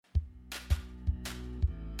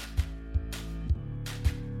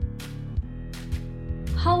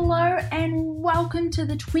and welcome to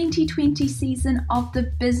the 2020 season of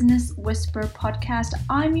the Business Whisperer podcast.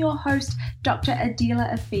 I'm your host, Dr.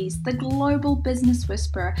 Adila Afiz, the Global Business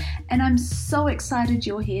Whisperer, and I'm so excited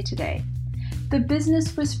you're here today. The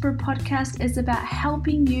Business Whisperer podcast is about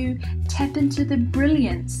helping you tap into the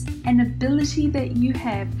brilliance and ability that you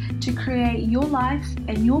have to create your life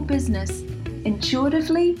and your business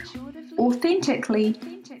intuitively, authentically,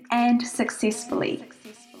 and successfully.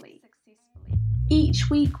 Each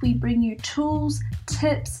week we bring you tools,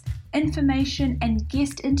 tips, information, and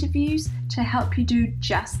guest interviews to help you do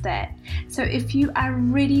just that. So if you are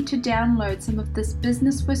ready to download some of this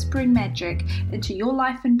business whispering magic into your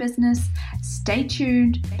life and business, stay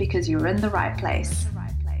tuned because you're in the right place.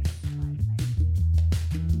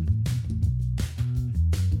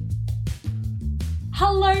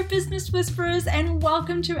 Hello Business Whisperers, and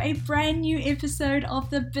welcome to a brand new episode of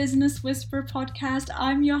the Business Whisperer podcast.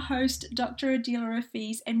 I'm your host, Dr. Adila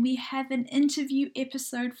Afiz, and we have an interview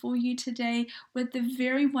episode for you today with the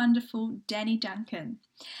very wonderful Danni Duncan.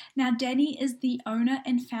 Now, Danni is the owner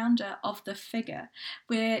and founder of The Figure,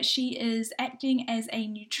 where she is acting as a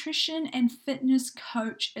nutrition and fitness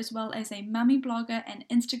coach, as well as a mummy blogger and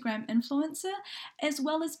Instagram influencer, as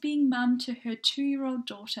well as being mum to her 2-year-old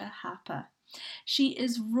daughter, Harper. She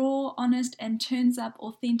is raw, honest, and turns up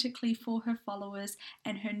authentically for her followers,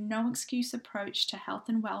 and her no-excuse approach to health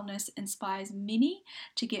and wellness inspires many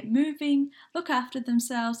to get moving, look after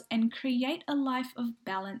themselves, and create a life of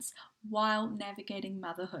balance while navigating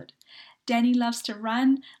motherhood. Danni loves to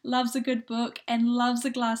run, loves a good book, and loves a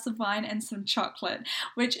glass of wine and some chocolate,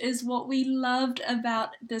 which is what we loved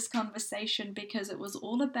about this conversation, because it was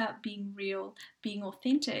all about being real, being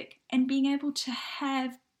authentic, and being able to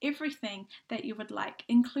have everything that you would like,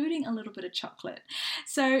 including a little bit of chocolate.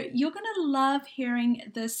 So you're going to love hearing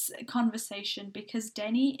this conversation, because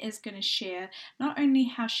Danni is going to share not only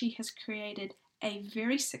how she has created a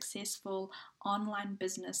very successful online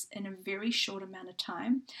business in a very short amount of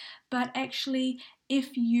time, but actually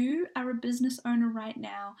if you are a business owner right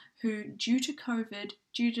now who, due to COVID,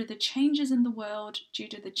 due to the changes in the world, due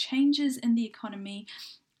to the changes in the economy,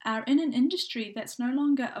 are in an industry that's no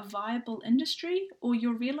longer a viable industry, or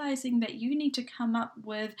you're realizing that you need to come up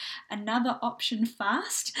with another option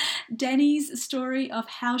fast, Danni's story of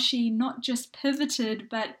how she not just pivoted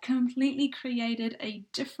but completely created a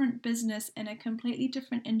different business in a completely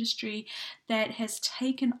different industry that has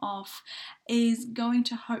taken off is going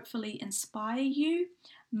to hopefully inspire you,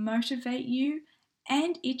 motivate you,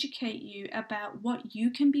 and educate you about what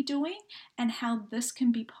you can be doing and how this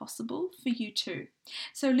can be possible for you too.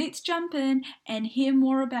 So let's jump in and hear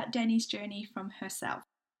more about Danni's journey from herself.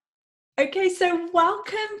 Okay, so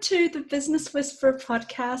welcome to the Business Whisperer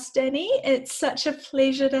podcast, Danni. It's such a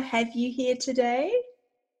pleasure to have you here today.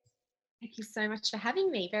 Thank you so much for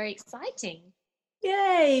having me. Very exciting.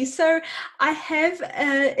 Yay! So I have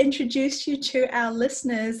introduced you to our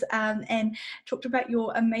listeners and talked about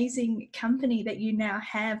your amazing company that you now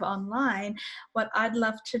have online. What I'd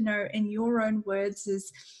love to know in your own words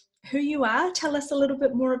is who you are. Tell us a little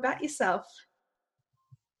bit more about yourself.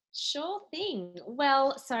 Sure thing.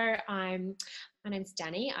 Well, so my name's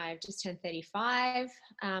Danni. I've just turned 35.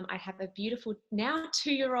 I have a beautiful now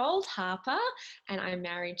 2-year-old Harper, and I'm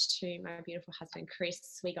married to my beautiful husband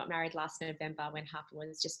Chris. We got married last November when Harper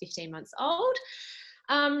was just 15 months old.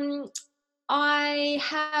 I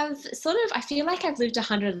feel like I've lived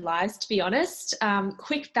 100 lives, to be honest.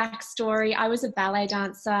 Quick backstory: I was a ballet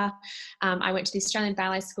dancer. I went to the Australian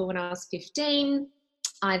Ballet School when I was 15.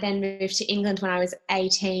 I then moved to England when I was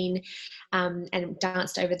 18 and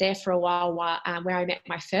danced over there for a while where I met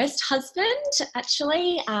my first husband,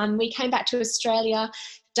 actually. We came back to Australia.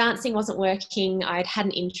 Dancing wasn't working. I'd had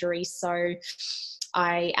an injury, so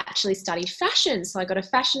I actually studied fashion. So I got a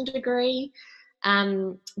fashion degree.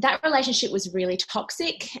 That relationship was really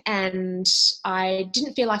toxic, and I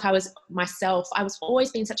didn't feel like I was myself. I was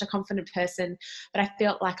always been such a confident person, but I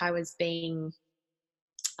felt like I was being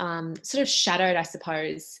sort of shadowed, I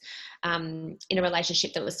suppose, in a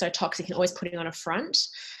relationship that was so toxic and always putting on a front.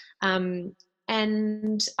 And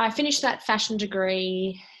I finished that fashion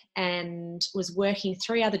degree and was working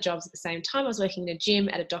 3 other jobs at the same time. I was working in a gym,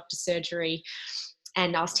 at a doctor's surgery,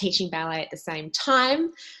 and I was teaching ballet at the same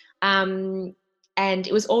time. And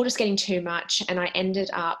it was all just getting too much, and I ended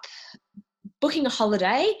up booking a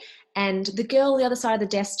holiday, and the girl on the other side of the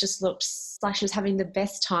desk just looked like she was having the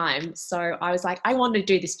best time. So I was like, I want to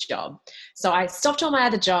do this job. So I stopped all my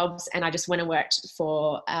other jobs and I just went and worked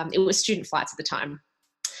for, it was Student Flights at the time.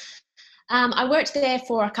 I worked there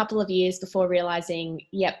for a couple of years before realizing,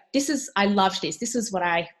 I loved this. This is what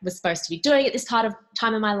I was supposed to be doing at this time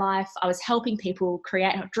time in my life. I was helping people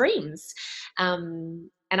create dreams.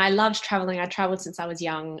 And I loved traveling. I traveled since I was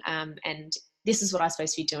young, and this is what I was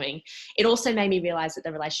supposed to be doing. It also made me realize that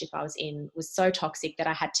the relationship I was in was so toxic that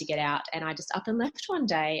I had to get out, and I just up and left one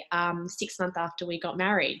day, 6 months after we got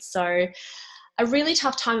married. So a really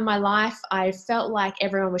tough time in my life. I felt like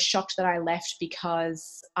everyone was shocked that I left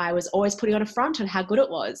because I was always putting on a front on how good it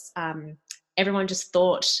was. Everyone just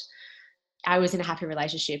thought I was in a happy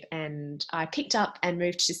relationship, and I picked up and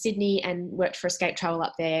moved to Sydney and worked for Escape Travel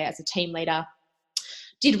up there as a team leader.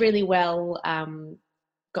 Did really well,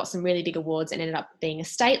 got some really big awards, and ended up being a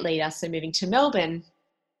state leader. So moving to Melbourne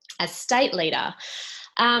as state leader.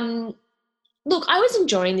 Look, I was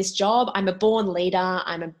enjoying this job. I'm a born leader.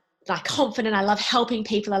 I'm confident. I love helping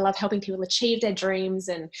people. I love helping people achieve their dreams,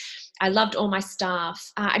 and I loved all my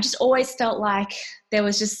staff. I just always felt like there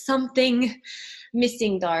was just something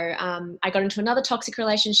missing though. I got into another toxic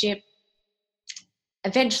relationship,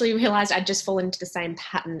 eventually realized I'd just fallen into the same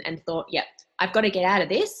pattern and thought, yep, I've got to get out of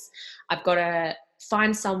this. I've got to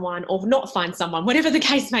find someone, or not find someone, whatever the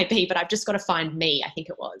case may be, but I've just got to find me, I think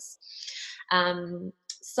it was.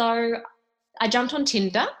 So I jumped on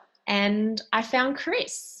Tinder and I found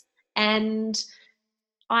Chris, and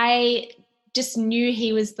I just knew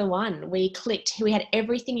he was the one. We clicked. We had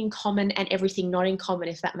everything in common and everything not in common,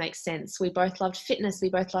 if that makes sense. We both loved fitness. We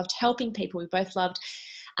both loved helping people. We both loved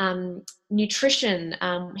nutrition.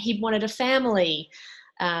 He wanted a family.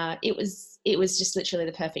 It was just literally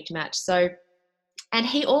the perfect match. So, and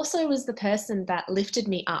he also was the person that lifted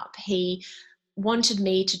me up. He wanted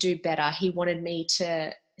me to do better. He wanted me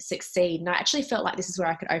to succeed. And I actually felt like this is where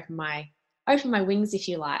I could open my wings, if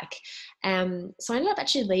you like. So I ended up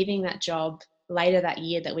actually leaving that job later that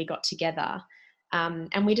year that we got together.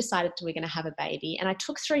 And we decided we were going to have a baby. And I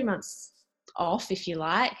took 3 months off, if you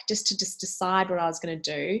like, just to decide what I was going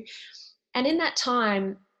to do. And in that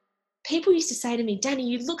time, people used to say to me, Danni,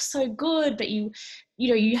 you look so good, but you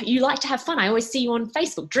like to have fun. I always see you on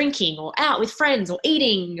Facebook drinking or out with friends or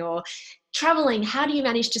eating or traveling. How do you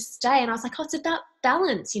manage to stay? And I was like, oh, it's about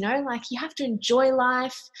balance, like you have to enjoy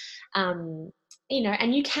life, and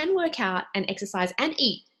you can work out and exercise and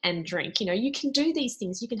eat and drink. You can do these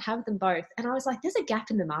things. You can have them both. And I was like, there's a gap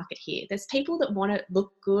in the market here. There's people that want to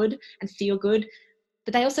look good and feel good,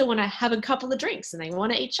 but they also want to have a couple of drinks and they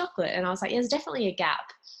want to eat chocolate. And I was like, there's definitely a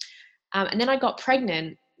gap. And then I got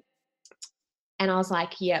pregnant and I was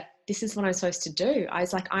like, yeah, this is what I'm supposed to do. I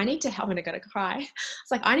was like, I need to help, and I'm going to cry. I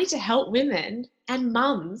was like, I need to help women and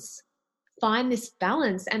mums find this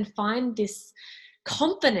balance and find this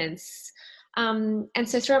confidence. And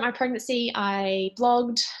so throughout my pregnancy, I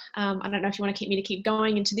blogged. I don't know if you want to keep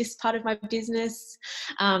going into this part of my business.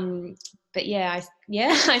 But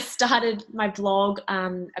I started my blog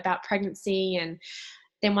about pregnancy. And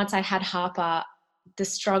then once I had Harper,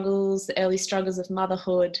 the early struggles of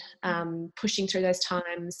motherhood, pushing through those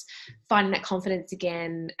times, finding that confidence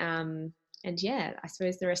again. I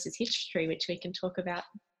suppose the rest is history, which we can talk about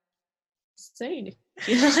soon, if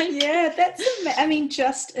you like. Yeah,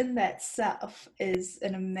 just in that self is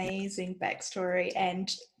an amazing backstory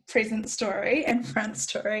and present story and front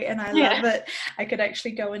story, and I love it. I could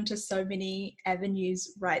actually go into so many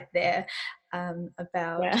avenues right there,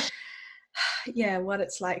 about what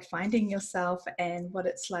it's like finding yourself and what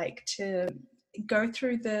it's like to go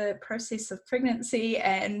through the process of pregnancy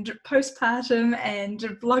and postpartum and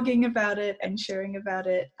blogging about it and sharing about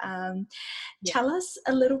it. Tell us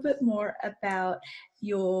a little bit more about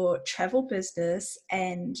your travel business,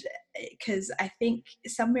 and because I think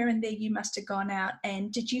somewhere in there you must have gone out,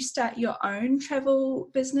 and did you start your own travel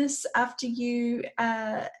business after you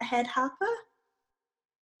had Harper?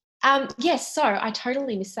 Yes, so I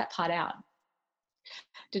totally missed that part out,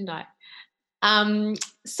 didn't I?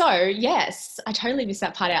 So yes, I totally missed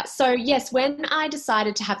that part out. So yes, when I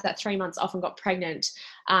decided to have that 3 months off and got pregnant,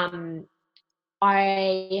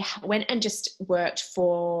 I went and just worked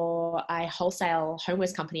for a wholesale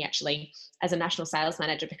homewares company, actually, as a national sales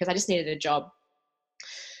manager, because I just needed a job.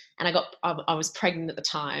 And I was pregnant at the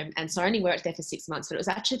time. And so I only worked there for 6 months, but it was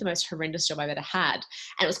actually the most horrendous job I've ever had.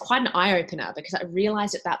 And it was quite an eye opener, because I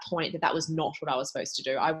realized at that point that was not what I was supposed to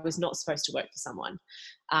do. I was not supposed to work for someone.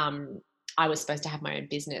 I was supposed to have my own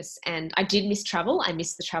business. And I did miss travel. I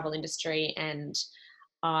missed the travel industry. And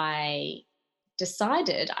I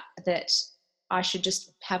decided that I should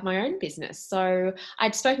just have my own business. So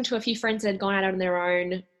I'd spoken to a few friends that had gone out on their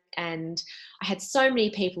own, and I had so many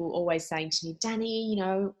people always saying to me,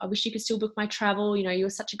 Danni, I wish you could still book my travel. You were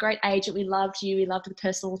such a great agent. We loved you. We loved the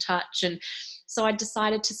personal touch. And so I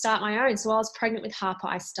decided to start my own. So while I was pregnant with Harper,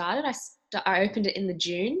 I opened it in the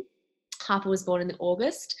June. Harper was born in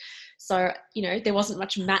August. So, there wasn't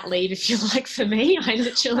much mat leave, if you like, for me. I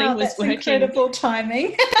literally was that's working. Incredible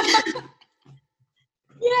timing.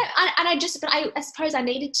 Yeah, but I suppose I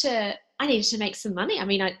needed to make some money. I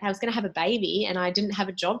mean, I was going to have a baby and I didn't have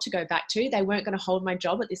a job to go back to. They weren't going to hold my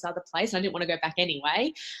job at this other place, and I didn't want to go back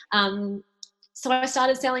anyway. So I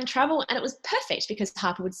started selling travel, and it was perfect because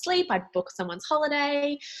Harper would sleep. I'd book someone's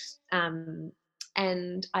holiday,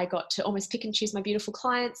 and I got to almost pick and choose my beautiful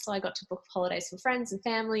clients. So I got to book holidays for friends and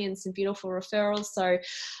family and some beautiful referrals. So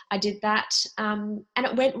I did that, and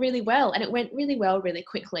it went really well, and it went really well really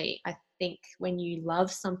quickly. I think when you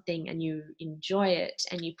love something and you enjoy it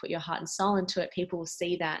and you put your heart and soul into it, people will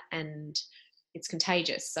see that, and it's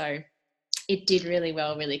contagious. So it did really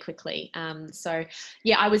well really quickly. So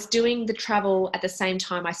yeah, I was doing the travel at the same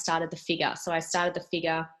time I started the figure. So I started the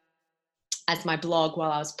figure as my blog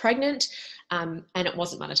while I was pregnant, and it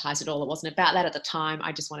wasn't monetized at all. It wasn't about that at the time.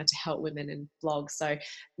 I just wanted to help women and blog. So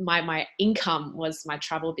my income was my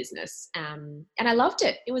travel business, and I loved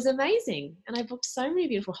it. It was amazing, and I booked so many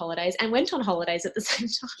beautiful holidays and went on holidays at the same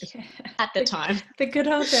time. At the time, the good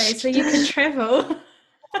old days where you can travel.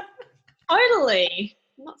 Totally.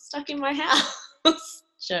 I'm not stuck in my house.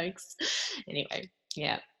 Jokes. Anyway,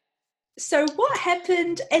 yeah. So what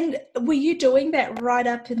happened, and were you doing that right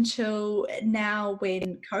up until now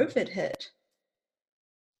when COVID hit?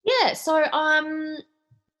 Yeah, so I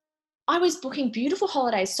was booking beautiful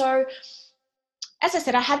holidays. So as I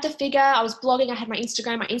said, I had the figure, I was blogging, I had my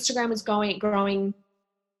Instagram. My Instagram was growing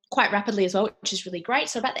quite rapidly as well, which is really great.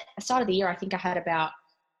 So about the start of the year, I think I had about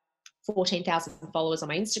 14,000 followers on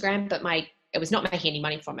my Instagram, but it was not making any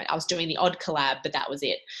money from it. I was doing the odd collab, but that was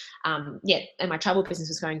it. And my travel business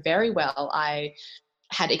was going very well. I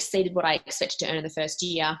had exceeded what I expected to earn in the first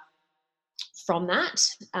year from that,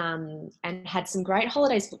 and had some great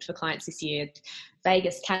holidays booked for clients this year: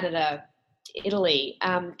 Vegas, Canada, Italy.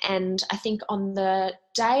 And I think on the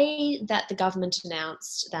day that the government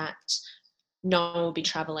announced that no one will be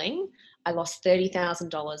traveling, I lost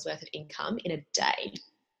 $30,000 worth of income in a day.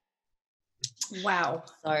 Wow.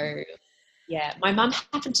 So yeah, my mum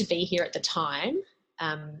happened to be here at the time.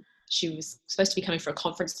 She was supposed to be coming for a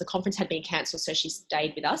conference. The conference had been cancelled, so she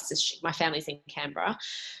stayed with us. My family's in Canberra.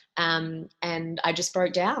 And I just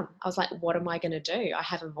broke down. I was like, what am I going to do? I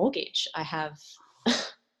have a mortgage. I have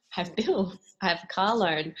bills. I have a car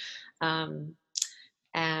loan.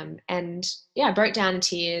 And yeah, I broke down in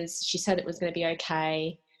tears. She said it was going to be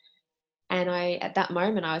okay. And at that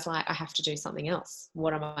moment, I was like, I have to do something else.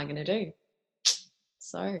 What am I going to do?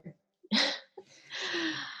 So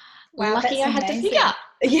wow, lucky I had the figure.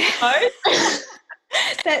 Yeah.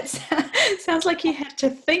 That sounds like you had to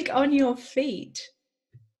think on your feet.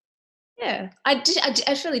 Yeah, I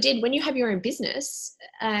really did. When you have your own business,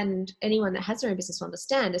 and anyone that has their own business will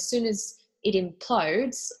understand, as soon as it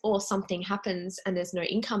implodes or something happens and there's no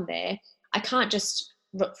income there, I can't just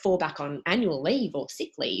fall back on annual leave or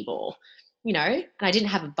sick leave and I didn't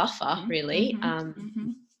have a buffer really.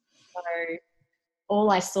 So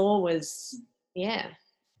all I saw was, yeah.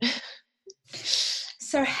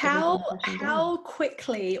 So how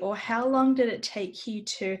quickly or how long did it take you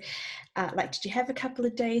to, did you have a couple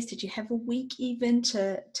of days? Did you have a week even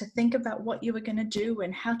to think about what you were going to do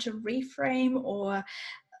and how to reframe, or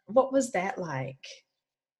what was that like?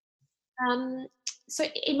 So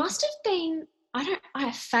it must have been,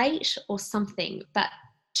 fate or something, but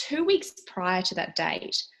 2 weeks prior to that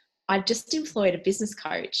date, I just employed a business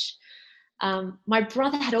coach. My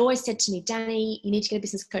brother had always said to me, Danni, you need to get a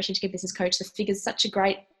business coach. You need to get a business coach. The Figure's such a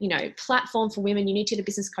great, platform for women. You need to get a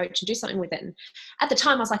business coach and do something with it. And at the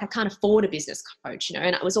time I was like, I can't afford a business coach,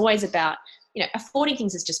 and it was always about, affording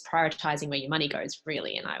things is just prioritizing where your money goes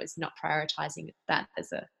really. And I was not prioritizing that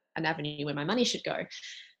as an avenue where my money should go.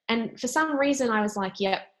 And for some reason I was like,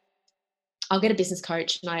 yep, I'll get a business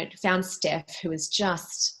coach. And I found Steph, who was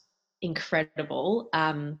just incredible.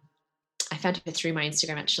 I found her through my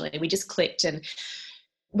Instagram, actually. We just clicked, and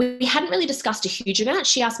we hadn't really discussed a huge amount.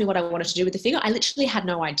 She asked me what I wanted to do with the figure. I literally had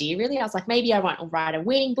no idea, really. I was like, maybe I want to write a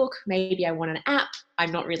weaning book. Maybe I want an app.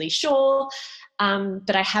 I'm not really sure.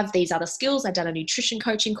 But I have these other skills. I'd done a nutrition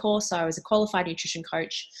coaching course, so I was a qualified nutrition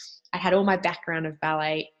coach. I had all my background of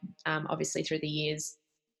ballet, obviously, through the years.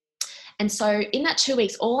 And so in that 2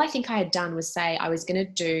 weeks, all I think I had done was say I was going to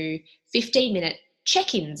do 15-minute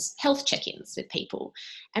check-ins, health check-ins with people.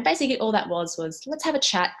 And basically all that was let's have a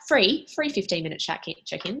chat, free 15-minute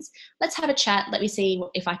check-ins. Let's have a chat. Let me see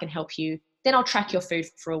if I can help you. Then I'll track your food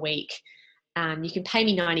for a week. You can pay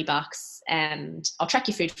me $90 and I'll track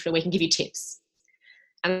your food for a week and give you tips.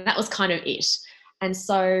 And that was kind of it. And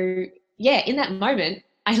so, yeah, in that moment,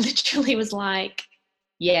 I literally was like,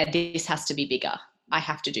 yeah, this has to be bigger. I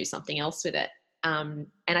have to do something else with it. And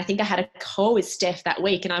I think I had a call with Steph that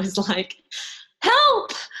week, and I was like,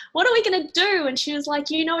 help, what are we going to do? And she was like,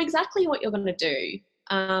 you know exactly what you're going to do.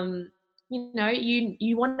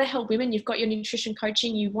 You want to help women. You've got your nutrition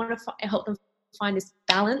coaching. You want to help them find this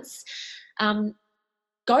balance. Go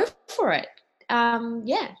for it.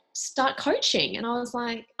 Start coaching. And I was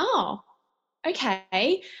like, oh,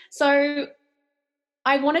 okay. So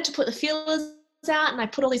I wanted to put the feelers out, and I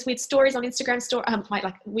put all these weird stories on Instagram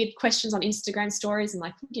like weird questions on Instagram stories, and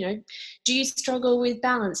like, do you struggle with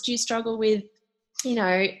balance? Do you struggle with,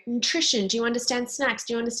 nutrition? Do you understand snacks?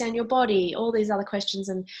 Do you understand your body? All these other questions.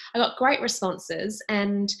 And I got great responses.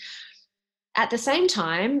 And at the same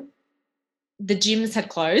time, the gyms had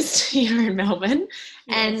closed here in Melbourne.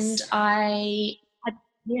 Yes.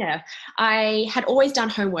 And I had always done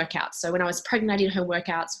home workouts. So when I was pregnant, I did home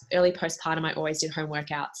workouts. Early postpartum, I always did home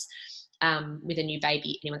workouts. With a new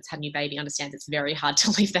baby, anyone that's had a new baby understands it's very hard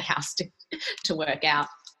to leave the house to work out.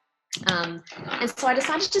 And so I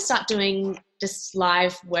decided to start doing just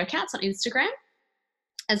live workouts on Instagram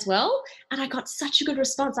as well. And I got such a good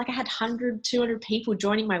response. Like I had 100, 200 people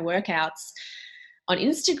joining my workouts on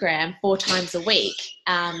Instagram 4 times a week.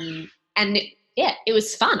 And it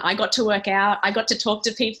was fun. I got to work out. I got to talk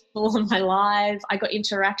to people on my live. I got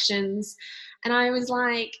interactions. And I was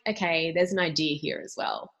like, okay, there's an idea here as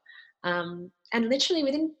well. And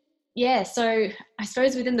literally so I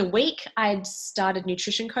suppose within the week I'd started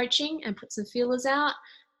nutrition coaching and put some feelers out.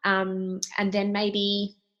 And then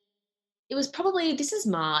maybe it was probably, this is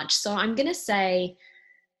March, so I'm going to say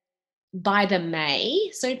by the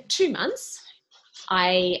May, so 2 months,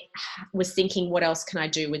 I was thinking, what else can I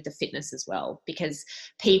do with the fitness as well? Because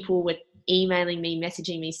people were emailing me,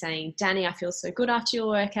 messaging me saying, Danni, I feel so good after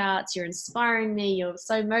your workouts. You're inspiring me. You're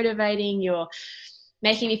so motivating. You're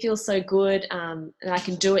making me feel so good. And I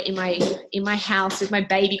can do it in my house with my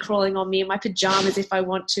baby crawling on me in my pajamas if I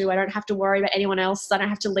want to. I don't have to worry about anyone else. I don't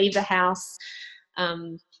have to leave the house.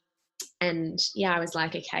 I was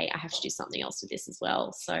like, okay, I have to do something else with this as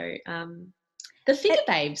well. So the Figure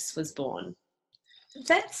Babes was born.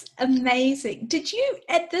 That's amazing. Did you,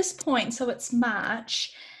 at this point, so it's May,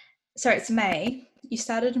 you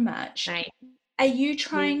started in March. May. Are you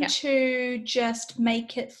trying to just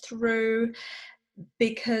make it through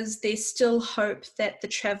because there's still hope that the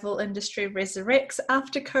travel industry resurrects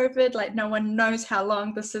after COVID? Like no one knows how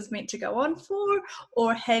long this is meant to go on for,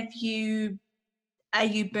 or are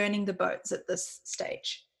you burning the boats at this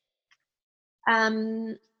stage?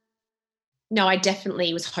 No, I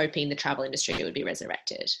definitely was hoping the travel industry would be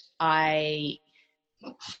resurrected.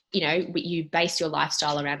 You base your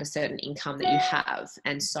lifestyle around a certain income that you have.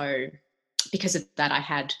 And so because of that, I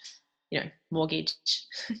had, mortgage,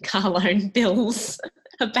 car loan, bills,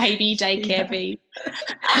 a baby, daycare fee,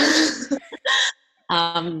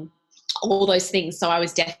 all those things. So I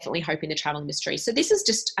was definitely hoping the travel industry. So this is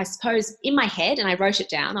just, I suppose, in my head, and I wrote it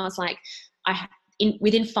down. I was like,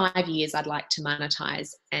 within 5 years, I'd like to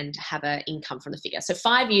monetize and have an income from the figure. So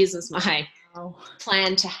 5 years was my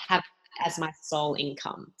plan to have as my sole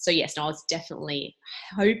income. So yes, I was definitely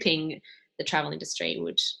hoping the travel industry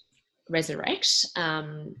would resurrect.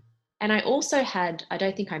 And I also had, I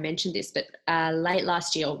don't think I mentioned this, but late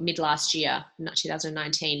last year or mid last year, not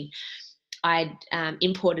 2019, I'd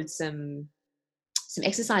imported some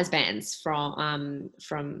exercise bands from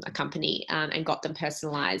a company and got them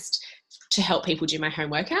personalized to help people do my home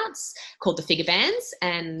workouts, called the Figure Bands.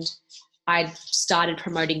 And I started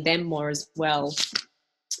promoting them more as well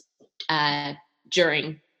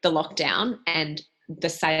during the lockdown, and the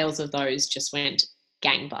sales of those just went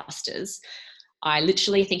gangbusters. I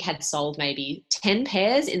literally think had sold maybe 10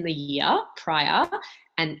 pairs in the year prior,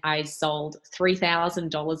 and I sold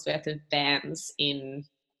 $3,000 worth of bands in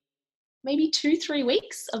maybe 2-3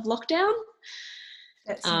 weeks of lockdown.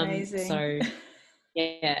 That's amazing. So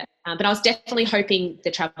yeah, but I was definitely hoping the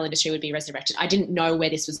travel industry would be resurrected. I didn't know where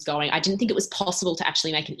this was going. I didn't think it was possible to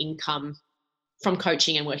actually make an income from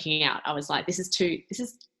coaching and working out. I was like, this is too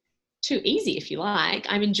easy, if you like.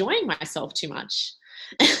 I'm enjoying myself too much.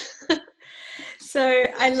 So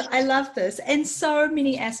I love this, and so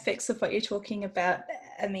many aspects of what you're talking about.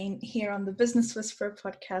 I mean, here on the Business Whisperer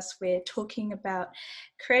podcast, we're talking about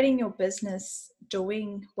creating your business,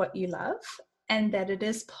 doing what you love, and that it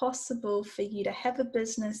is possible for you to have a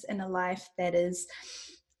business and a life that is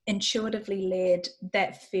intuitively led,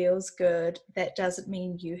 that feels good, that doesn't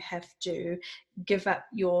mean you have to give up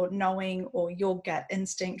your knowing or your gut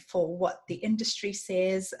instinct for what the industry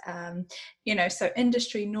says. So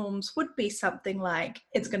industry norms would be something like,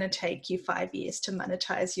 it's going to take you 5 years to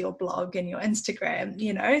monetize your blog and your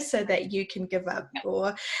Instagram, so that you can give up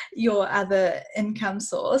your other income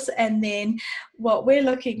source. And then what we're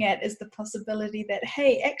looking at is the possibility that,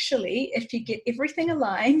 hey, actually, if you get everything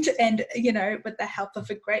aligned and, with the help of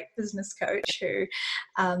a great business coach who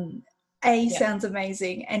sounds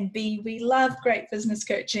amazing, and B, we love great business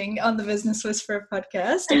coaching on the Business Whisperer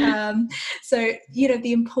podcast. So,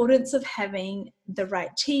 the importance of having the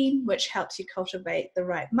right team, which helps you cultivate the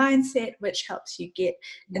right mindset, which helps you get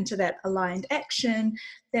into that aligned action.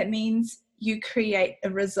 That means you create a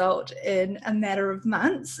result in a matter of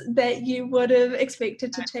months that you would have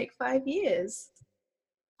expected to take 5 years.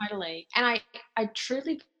 Totally. And I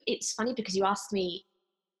truly, it's funny because you asked me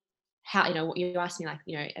how, you asked me, like,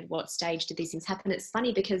 at what stage did these things happen? It's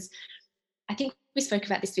funny because I think we spoke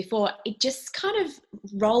about this before. It just kind of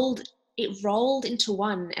rolled into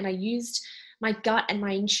one, and I used my gut and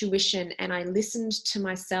my intuition, and I listened to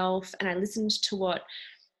myself, and I listened to what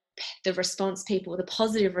the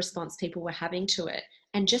positive response people were having to it,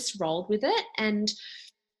 and just rolled with it. And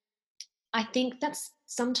I think that's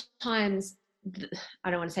sometimes, I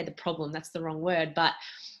don't want to say the problem, that's the wrong word, but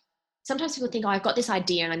sometimes people think, I've got this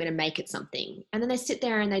idea and I'm going to make it something. And then they sit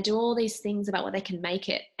there and they do all these things about what they can make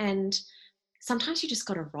it. And sometimes you just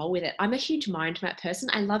got to roll with it. I'm a huge mind map person.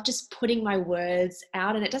 I love just putting my words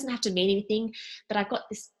out, and it doesn't have to mean anything, but I've got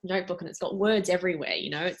this notebook and it's got words everywhere.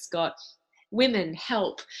 It's got women,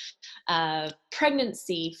 help,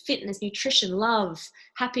 pregnancy, fitness, nutrition, love,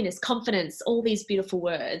 happiness, confidence, all these beautiful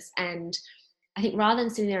words. And I think rather than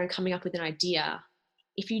sitting there and coming up with an idea,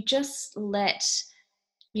 if you just let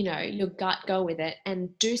your gut go with it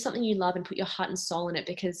and do something you love and put your heart and soul in it,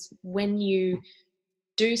 because when you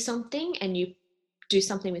do something and you do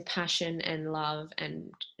something with passion and love, and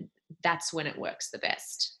that's when it works the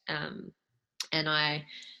best. And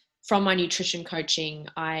from my nutrition coaching,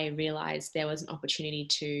 I realized there was an opportunity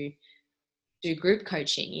to do group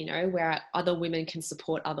coaching, where other women can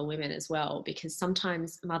support other women as well, because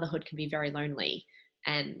sometimes motherhood can be very lonely.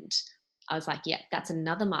 And I was like, yeah, that's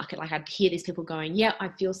another market. Like, I'd hear these people going, yeah, I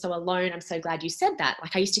feel so alone. I'm so glad you said that.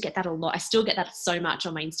 Like, I used to get that a lot. I still get that so much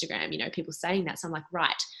on my Instagram, people saying that. So I'm like,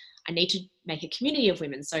 right, I need to make a community of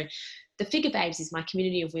women. So the Figure Babes is my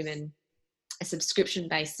community of women, a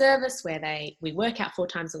subscription-based service where we work out 4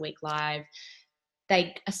 times a week live.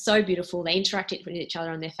 They are so beautiful. They interact with each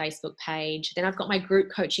other on their Facebook page. Then I've got my group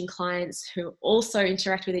coaching clients who also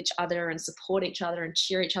interact with each other and support each other and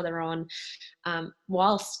cheer each other on,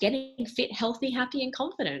 whilst getting fit, healthy, happy, and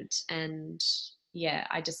confident. And yeah,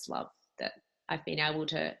 I just love that I've been able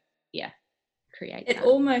to, create it that.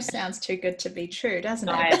 Almost sounds too good to be true, doesn't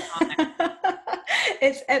it?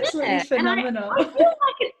 It's absolutely phenomenal. I feel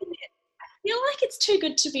like it's too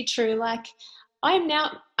good to be true. Like, I'm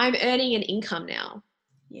earning an income now.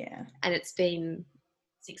 Yeah. And it's been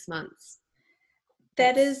 6 months.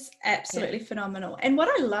 That is absolutely phenomenal. And what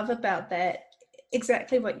I love about that,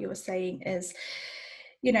 exactly what you were saying, is,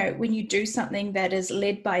 when you do something that is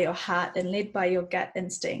led by your heart and led by your gut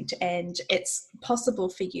instinct, and it's possible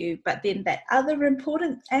for you, but then that other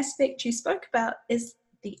important aspect you spoke about is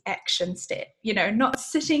the action step, not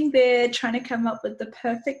sitting there trying to come up with the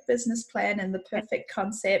perfect business plan and the perfect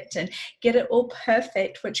concept and get it all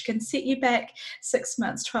perfect, which can set you back 6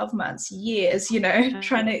 months, 12 months, years,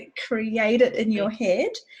 trying to create it in your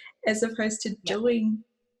head as opposed to doing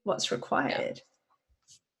what's required.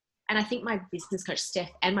 And I think my business coach,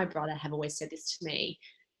 Steph, and my brother have always said this to me: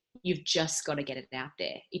 you've just got to get it out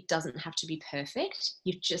there. It doesn't have to be perfect.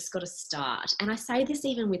 You've just got to start. And I say this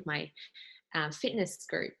even with my fitness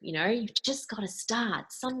group, you've just got to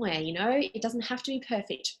start somewhere. It doesn't have to be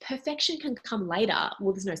perfect. Perfection can come later.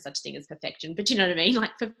 Well, there's no such thing as perfection, but you know what I mean?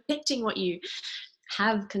 Like, perfecting what you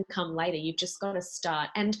have can come later. You've just got to start.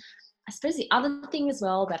 And I suppose the other thing as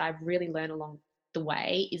well that I've really learned along the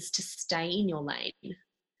way is to stay in your lane.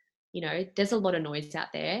 There's a lot of noise out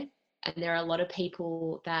there, and there are a lot of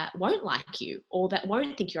people that won't like you or that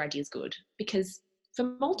won't think your idea is good, because for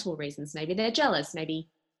multiple reasons. Maybe they're jealous, maybe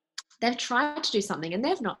they've tried to do something and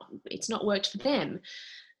it's not worked for them.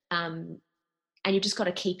 And you've just got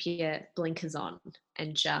to keep your blinkers on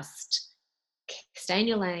and just stay in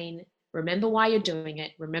your lane. Remember why you're doing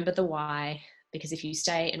it. Remember the why, because if you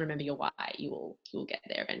stay and remember your why, you will get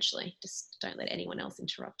there eventually. Just don't let anyone else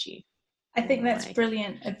interrupt you. I think that's way.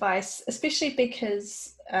 brilliant advice, especially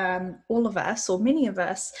because all of us, or many of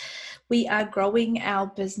us, we are growing our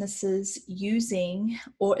businesses using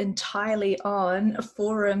or entirely on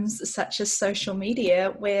forums such as social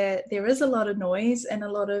media, where there is a lot of noise and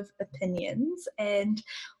a lot of opinions. And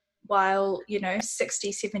while,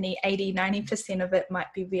 60, 70, 80, 90% of it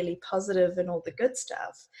might be really positive and all the good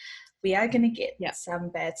stuff, we are going to get some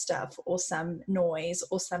bad stuff or some noise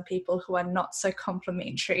or some people who are not so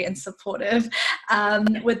complimentary and supportive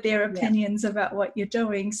with their opinions about what you're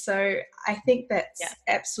doing. So I think that's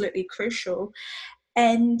absolutely crucial.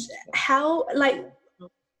 And how,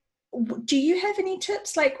 do you have any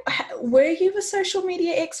tips? Were you a social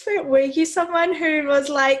media expert? Were you someone who was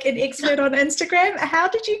like an expert on Instagram? How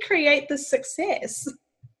did you create this success?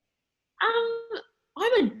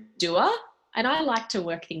 I'm a doer, and I like to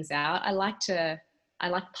work things out. I like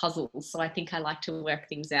puzzles, so I think I like to work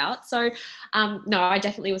things out. So, no, I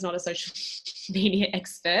definitely was not a social media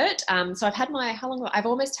expert. So I've had I've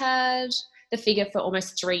almost had the figure for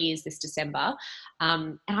almost 3 years this December.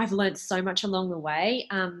 And I've learned so much along the way.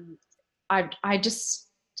 I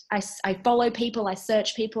follow people, I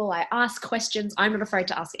search people, I ask questions. I'm not afraid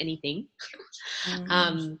to ask anything.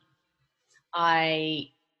 I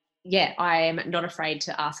am not afraid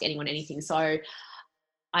to ask anyone anything. So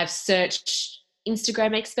I've searched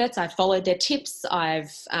Instagram experts, I've followed their tips,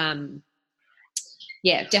 definitely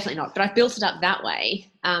not, but I've built it up that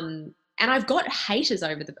way. And I've got haters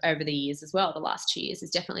over the years as well. The last 2 years,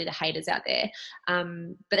 there's definitely the haters out there.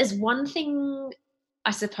 But there's one thing,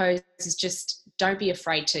 I suppose, is just don't be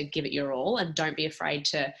afraid to give it your all, and don't be afraid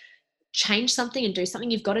to change something and do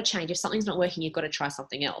something. You've got to change. If something's not working, you've got to try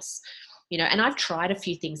something else. And I've tried a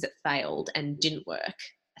few things that failed and didn't work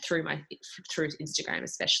through Instagram,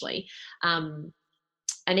 especially.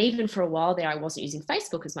 And even for a while there, I wasn't using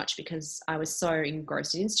Facebook as much because I was so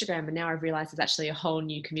engrossed in Instagram. And now I've realized there's actually a whole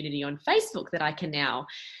new community on Facebook that I can now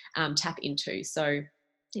tap into. So,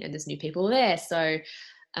 there's new people there. So,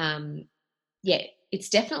 it's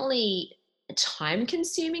definitely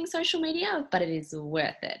time-consuming social media, but it is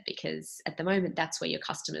worth it because at the moment, that's where your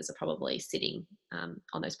customers are probably sitting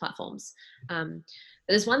on those platforms. But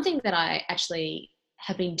there's one thing that I actually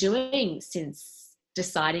have been doing since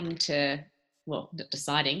having to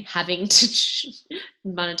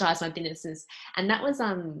monetize my businesses, and that was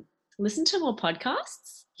listen to more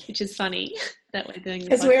podcasts, which is funny that we're doing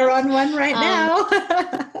because we're on one right now.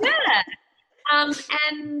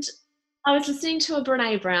 And I was listening to a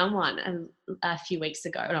Brene Brown one a few months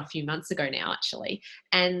ago now, actually,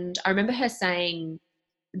 and I remember her saying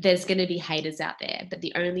there's going to be haters out there, but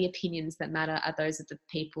the only opinions that matter are those of the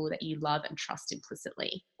people that you love and trust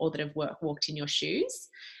implicitly, or that have walked in your shoes.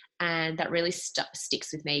 And that really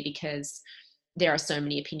sticks with me because there are so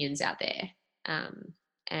many opinions out there.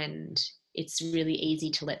 And it's really easy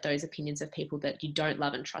to let those opinions of people that you don't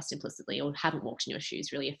love and trust implicitly or haven't walked in your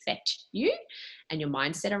shoes really affect you and your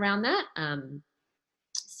mindset around that.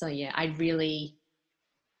 I really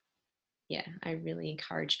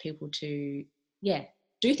encourage people to,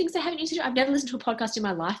 do things they haven't used to do. I've never listened to a podcast in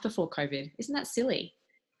my life before COVID. Isn't that silly?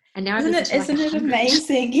 And now isn't it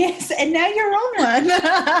amazing? Yes, and now you're on one.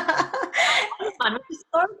 Which is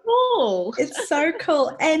so cool. It's so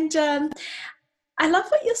cool. And I love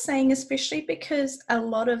what you're saying, especially because a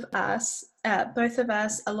lot of us, both of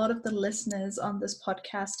us, a lot of the listeners on this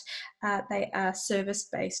podcast, they are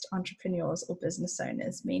service-based entrepreneurs or business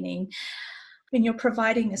owners, meaning when you're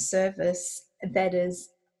providing a service that is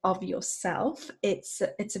of yourself, it's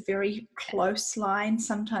a very close line,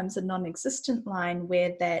 sometimes a non-existent line,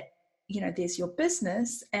 where that, there's your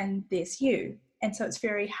business and there's you. And so it's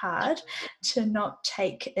very hard to not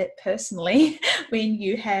take it personally when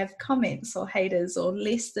you have comments or haters or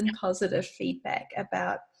less than positive feedback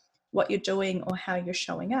about what you're doing or how you're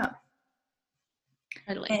showing up.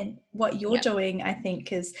 Totally. And what you're doing, I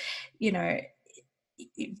think, is,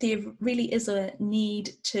 there really is a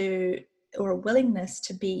need or a willingness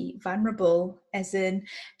to be vulnerable, as in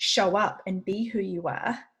show up and be who you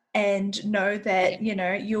are, and know that,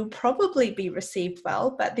 you'll probably be received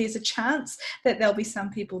well, but there's a chance that there'll be some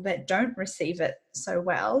people that don't receive it so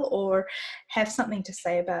well or have something to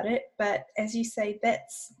say about it. But as you say,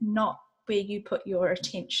 that's not where you put your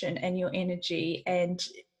attention and your energy and,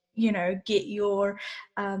 get your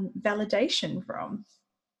validation from.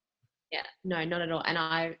 Yeah, no, not at all. And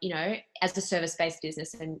I, as a service-based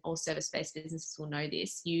business, and all service-based businesses will know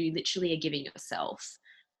this, you literally are giving yourself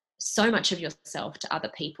so much of yourself to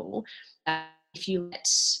other people. If you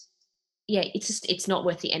it's not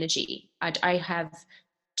worth the energy. I have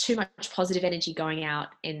too much positive energy going out,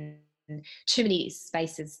 and too many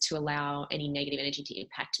spaces to allow any negative energy to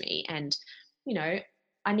impact me. And, you know,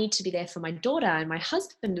 I need to be there for my daughter and my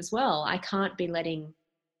husband as well. I can't be letting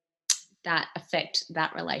that affect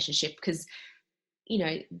that relationship, because, you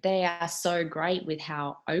know, they are so great with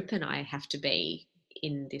how open I have to be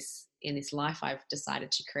in this life I've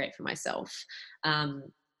decided to create for myself. And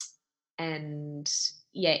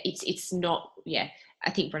yeah, it's not, yeah,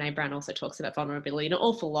 I think Brene Brown also talks about vulnerability an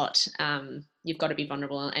awful lot. You've got to be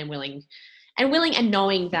vulnerable and willing and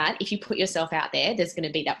knowing that if you put yourself out there, there's going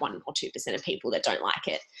to be that 1 or 2% of people that don't like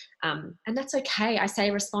it. And that's okay. I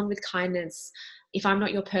say respond with kindness. If I'm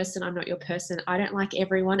not your person, I'm not your person. I don't like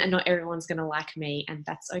everyone, and not everyone's going to like me, and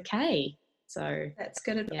that's okay. So that's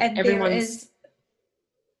good. Yeah, and there is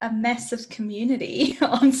a massive community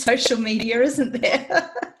on social media, isn't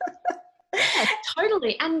there? Yeah,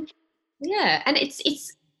 totally. And yeah, and it's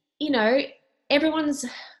you know, everyone's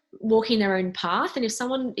walking their own path, and if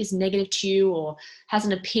someone is negative to you or has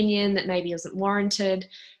an opinion that maybe isn't warranted,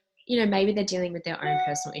 you know, maybe they're dealing with their own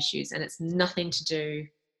personal issues, and it's nothing to do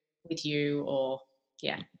with you, or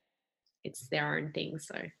yeah, it's their own thing.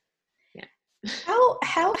 So yeah.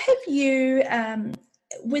 How have you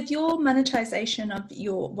with your monetization of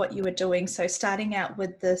what you were doing, so starting out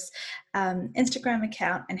with this Instagram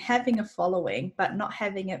account and having a following but not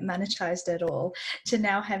having it monetized at all, to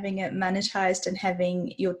now having it monetized and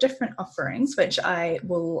having your different offerings, which I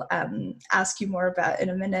will ask you more about in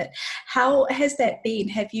a minute, how has that been?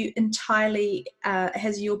 Have you entirely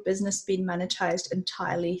has your business been monetized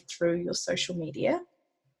entirely through your social media?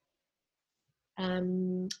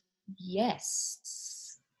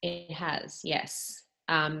 Yes, it has. Yes.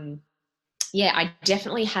 Yeah, I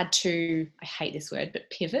definitely had to, I hate this word, but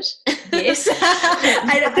pivot. Yes.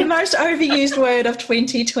 The most overused word of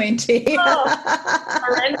 2020.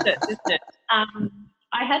 Horrendous, isn't it?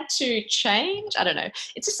 I had to change. I don't know.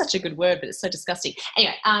 It's just such a good word, but it's so disgusting.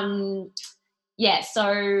 Anyway, yeah,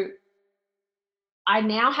 so I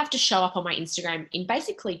now have to show up on my Instagram in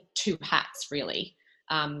basically 2 hats, really.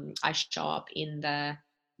 I show up in the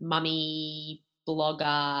mummy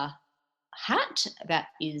blogger hat that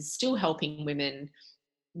is still helping women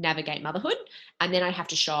navigate motherhood, and then I have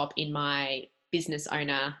to show up in my business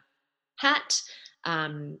owner hat,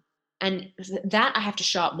 and that I have to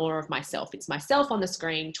show up more of myself. It's myself on the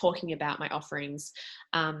screen talking about my offerings,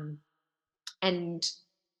 and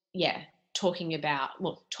yeah, talking about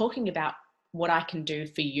what I can do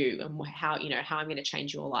for you and how I'm going to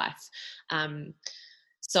change your life.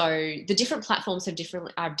 So the different platforms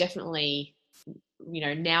I've definitely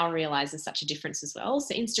now realize there's such a difference as well.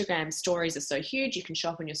 So Instagram stories are so huge. You can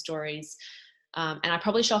show up on your stories. And I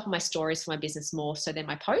probably show up on my stories for my business more so than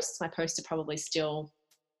my posts. My posts are probably still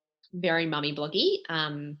very mummy bloggy,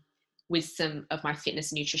 with some of my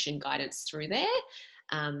fitness and nutrition guidance through there.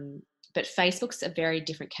 But Facebook's a very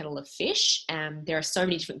different kettle of fish. There are so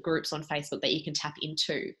many different groups on Facebook that you can tap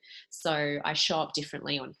into. So I show up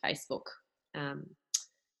differently on Facebook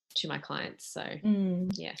to my clients. So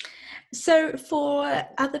yeah. So for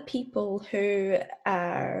other people who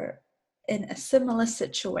are in a similar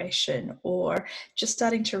situation, or just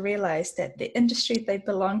starting to realize that the industry they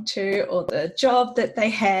belong to, or the job that they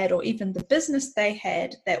had, or even the business they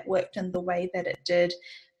had that worked in the way that it did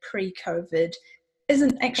pre-COVID,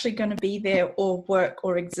 isn't actually going to be there or work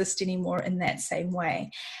or exist anymore in that same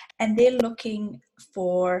way, and they're looking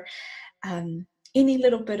for any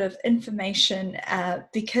little bit of information,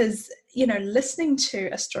 because listening to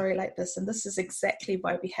a story like this, and this is exactly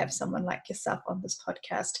why we have someone like yourself on this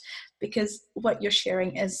podcast, because what you're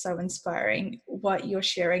sharing is so inspiring, what you're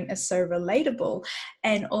sharing is so relatable,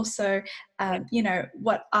 and also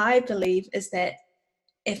what I believe is that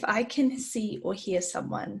if I can see or hear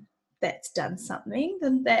someone that's done something,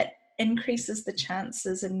 then that increases the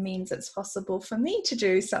chances and means it's possible for me to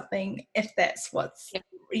do something if that's what's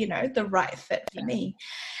the right fit for me.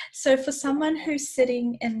 So for someone who's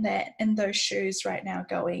sitting in those shoes right now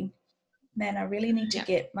going, man, I really need to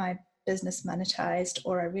get my business monetized,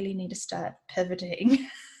 or I really need to start pivoting,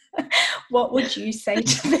 what would you say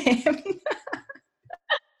to them?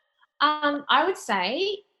 I would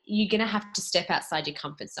say you're going to have to step outside your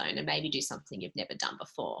comfort zone and maybe do something you've never done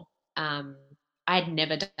before. I had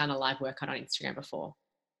never done a live workout on Instagram before.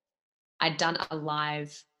 I'd done a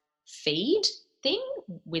live feed thing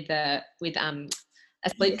with a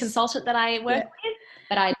sleep consultant that I work with,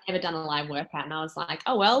 but I'd never done a live workout, and I was like,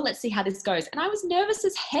 oh well, let's see how this goes. And I was nervous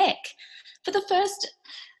as heck. For the first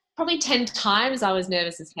probably 10 times I was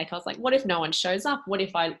nervous as heck. I was like, what if no one shows up? What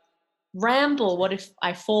if I ramble? What if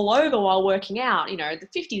I fall over while working out? The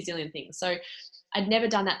 50 zillion things. So I'd never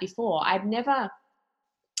done that before. I'd never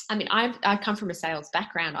I mean, I come from a sales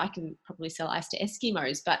background. I can probably sell ice to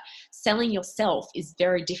Eskimos, but selling yourself is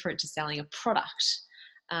very different to selling a product.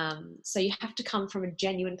 So you have to come from a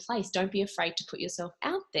genuine place. Don't be afraid to put yourself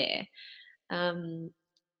out there. And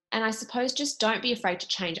I suppose just don't be afraid to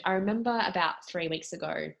change. I remember about 3 weeks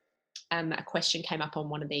ago, a question came up on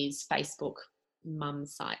one of these Facebook mum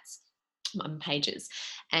sites, mum pages,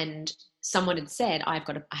 and someone had said, I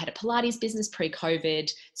had a Pilates business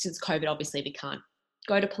pre-COVID. Since COVID, obviously we can't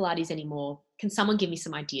go to Pilates anymore. Can someone give me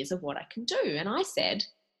some ideas of what I can do? And I said,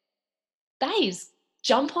 babes,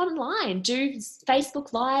 jump online, do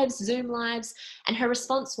Facebook lives, Zoom lives. And her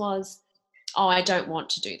response was, oh, I don't want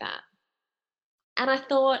to do that. And I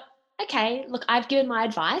thought, okay, look, I've given my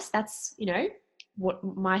advice. That's, what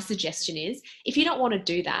my suggestion is. If you don't want to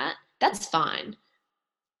do that, that's fine.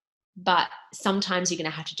 But sometimes you're going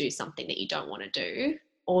to have to do something that you don't want to do,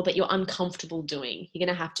 or that you're uncomfortable doing. You're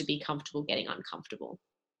going to have to be comfortable getting uncomfortable.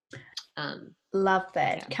 Love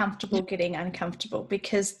that. Yeah. Comfortable getting uncomfortable,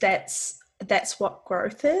 because that's what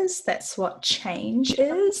growth is. That's what change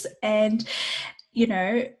is. And,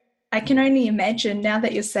 I can only imagine now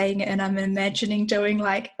that you're saying it, and I'm imagining doing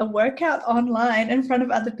like a workout online in front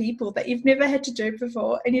of other people that you've never had to do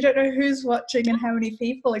before, and you don't know who's watching and how many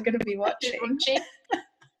people are going to be watching.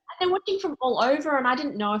 They're watching from all over, and I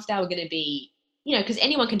didn't know if they were going to be, because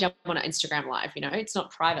anyone can jump on an Instagram live, it's not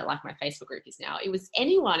private like my Facebook group is now. It was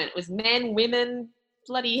anyone, and it was men, women,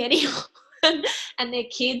 bloody anyone, and their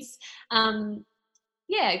kids.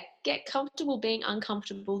 Get comfortable being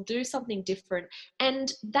uncomfortable, do something different.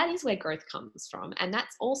 And that is where growth comes from. And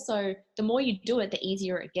that's also, the more you do it, the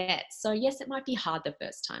easier it gets. So yes, it might be hard the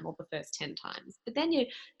first time or the first 10 times, but then you're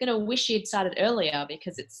going to wish you'd started earlier,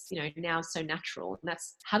 because it's, now so natural. And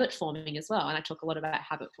that's habit forming as well. And I talk a lot about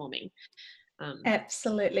habit forming.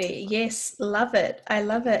 Absolutely. Yes. Love it. I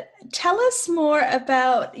love it. Tell us more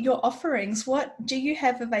about your offerings. What do you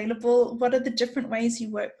have available? What are the different ways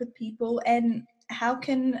you work with people, and how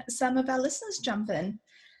can some of our listeners jump in?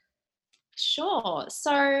 Sure.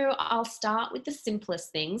 So I'll start with the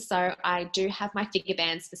simplest things. So I do have my figure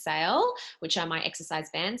bands for sale, which are my exercise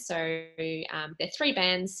bands. So they're 3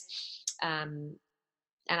 bands, and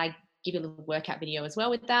I give you a little workout video as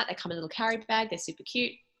well with that. They come in a little carry bag. They're super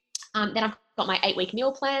cute. Then I've got my 8-week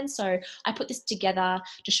meal plan. So I put this together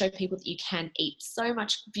to show people that you can eat so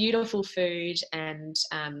much beautiful food and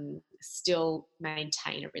still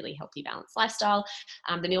maintain a really healthy, balanced lifestyle.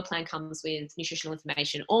 The meal plan comes with nutritional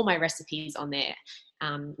information, all my recipes on there,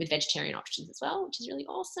 with vegetarian options as well, which is really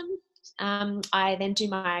awesome. I then do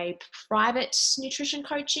my private nutrition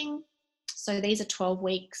coaching. So these are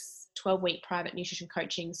 12-week private nutrition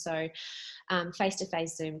coaching. So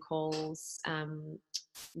face-to-face Zoom calls,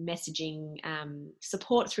 messaging,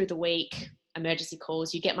 support through the week, emergency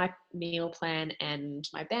calls. You get my meal plan and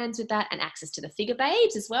my bands with that, and access to the figure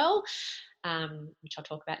babes as well, which I'll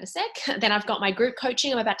talk about in a sec. Then I've got my group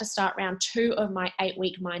coaching. I'm about to start round 2 of my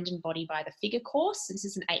 8-week Mind and Body by the Figure course. So this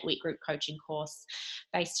is an 8-week group coaching course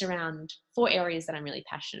based around 4 areas that I'm really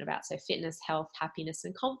passionate about. So fitness, health, happiness,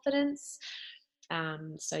 and confidence.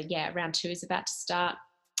 Round 2 is about to start.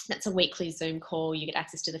 That's a weekly Zoom call. You get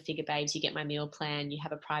access to the figure babes. You get my meal plan. You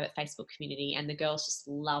have a private Facebook community, and the girls just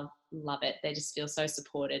love it. They just feel so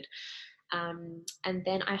supported. And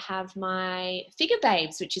then I have my figure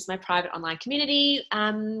babes, which is my private online community,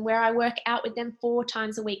 where I work out with them 4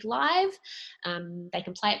 times a week live. They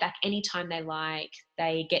can play it back anytime they like.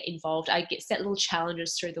 They get involved. I set little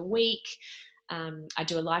challenges through the week. I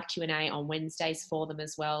do a live Q&A on Wednesdays for them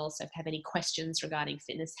as well. So if they have any questions regarding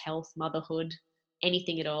fitness, health, motherhood,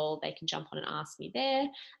 anything at all, they can jump on and ask me there.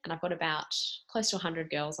 And I've got about close to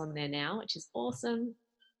 100 girls on there now, which is awesome.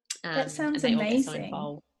 That sounds amazing.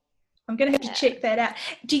 So I'm going to have to check that out.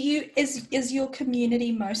 Is your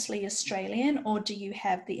community mostly Australian, or do you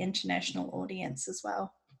have the international audience as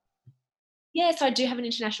well? Yes, I do have an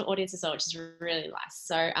international audience as well, which is really nice.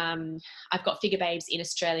 So I've got figure babes in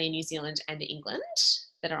Australia, New Zealand, and England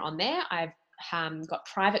that are on there. I've got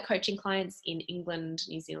private coaching clients in England,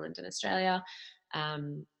 New Zealand, and Australia.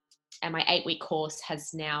 And my 8-week course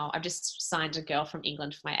I've just signed a girl from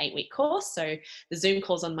England for my 8-week course. So the Zoom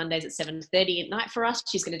calls on Mondays at 7:30 at night for us.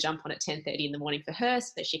 She's going to jump on at 10:30 in the morning for her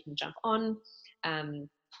so that she can jump on. And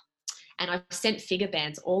I've sent figure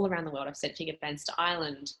bands all around the world. I've sent figure bands to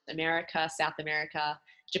Ireland, America, South America,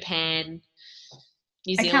 Japan,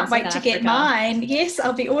 New Zealand. I can't wait to get mine. Yes,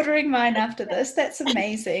 I'll be ordering mine after this. That's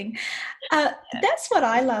amazing. That's what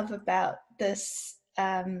I love about this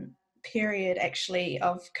period actually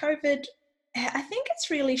of COVID. I think it's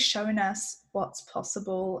really shown us what's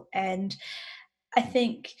possible, and I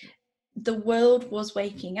think the world was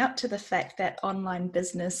waking up to the fact that online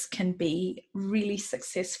business can be really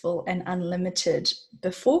successful and unlimited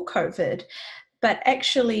before COVID. But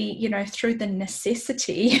actually, through the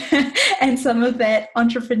necessity and some of that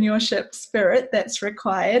entrepreneurship spirit that's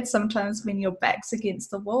required sometimes when your back's against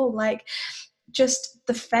the wall, like just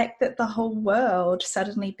the fact that the whole world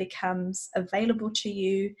suddenly becomes available to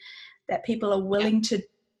you, that people are willing to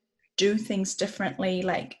do things differently.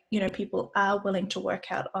 Like, people are willing to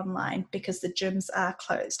work out online because the gyms are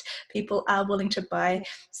closed. People are willing to buy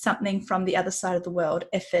something from the other side of the world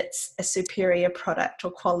if it's a superior product or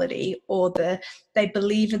quality, or they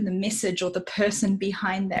believe in the message or the person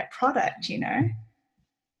behind that product,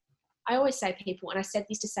 I always say people, and I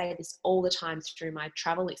used to say this all the time through my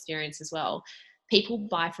travel experience as well, people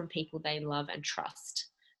buy from people they love and trust.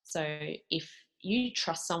 So if you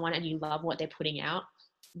trust someone and you love what they're putting out,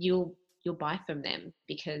 you'll buy from them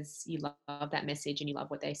because you love that message and you love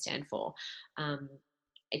what they stand for.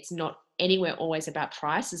 It's not anywhere always about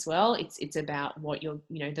price as well. It's about what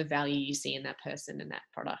the value you see in that person and that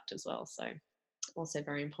product as well. So also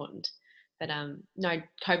very important. But no,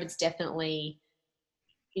 COVID's definitely,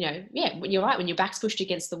 you're right. When your back's pushed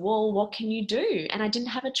against the wall, what can you do? And I didn't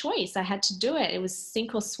have a choice. I had to do it. It was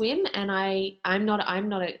sink or swim. And I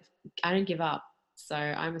don't give up. So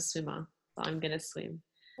I'm a swimmer. So I'm going to swim.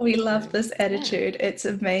 We love this attitude. Yeah. It's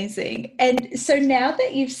amazing. And so now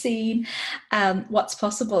that you've seen what's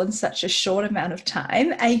possible in such a short amount of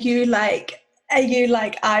time, are you like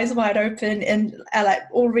eyes wide open and like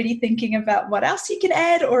already thinking about what else you can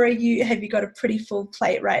add, or have you got a pretty full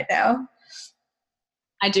plate right now?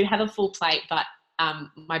 I do have a full plate, but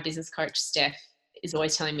my business coach, Steph, is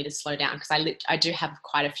always telling me to slow down because I do have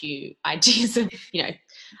quite a few ideas of,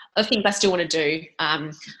 of things I still want to do.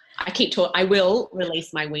 I will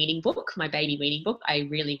release my weaning book, my baby weaning book. I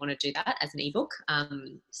really want to do that as an ebook.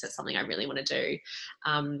 So it's something I really want to do.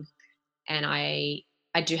 And I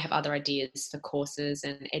do have other ideas for courses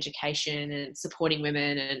and education and supporting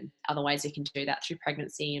women and other ways you can do that through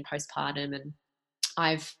pregnancy and postpartum. And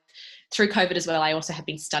through COVID as well, I also have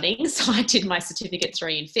been studying. So I did my Certificate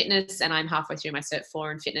 3 in fitness, and I'm halfway through my Cert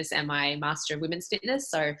 4 in fitness and my Master of Women's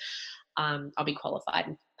Fitness. So I'll be qualified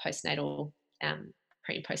in postnatal,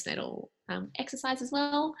 pre and postnatal exercise as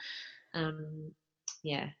well. So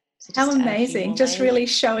how amazing. Just really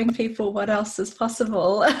showing people what else is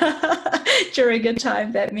possible during a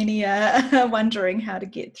time that many are wondering how to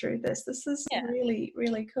get through this. This is really,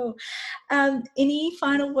 really cool. Any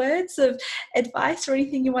final words of advice or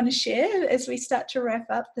anything you want to share as we start to wrap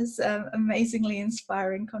up this amazingly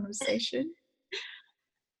inspiring conversation?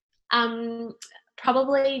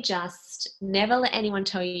 Probably just never let anyone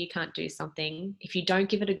tell you can't do something. If you don't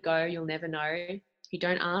give it a go, you'll never know. If you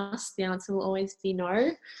don't ask, the answer will always be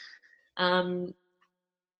no. And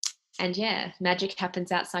magic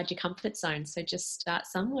happens outside your comfort zone. So just start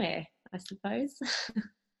somewhere, I suppose.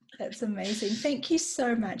 That's amazing. Thank you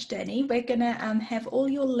so much, Danni. We're going to have all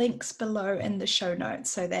your links below in the show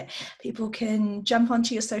notes so that people can jump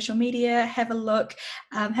onto your social media, have a look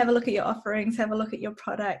at your offerings, have a look at your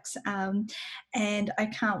products. And I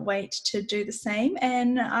can't wait to do the same.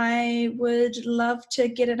 And I would love to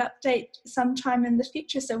get an update sometime in the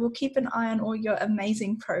future. So we'll keep an eye on all your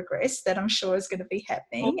amazing progress that I'm sure is going to be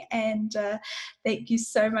happening. And thank you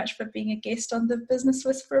so much for being a guest on the Business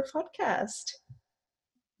Whisperer podcast.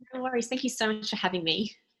 No worries. Thank you so much for having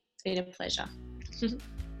me. It's been a pleasure.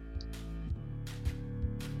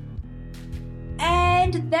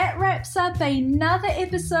 And that wraps up another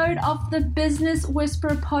episode of the Business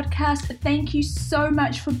Whisperer podcast. Thank you so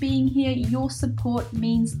much for being here. Your support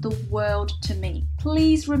means the world to me.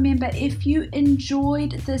 Please remember, if you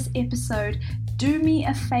enjoyed this episode, do me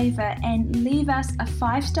a favor and leave us a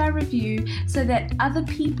 5-star review so that other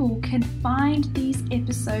people can find these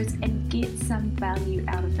episodes and get some value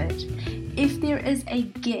out of it. If there is a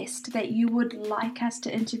guest that you would like us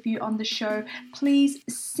to interview on the show, please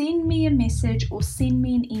send me a message or send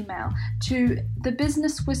me an email to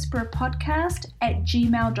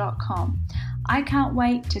thebusinesswhispererpodcast@gmail.com. I can't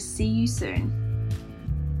wait to see you soon.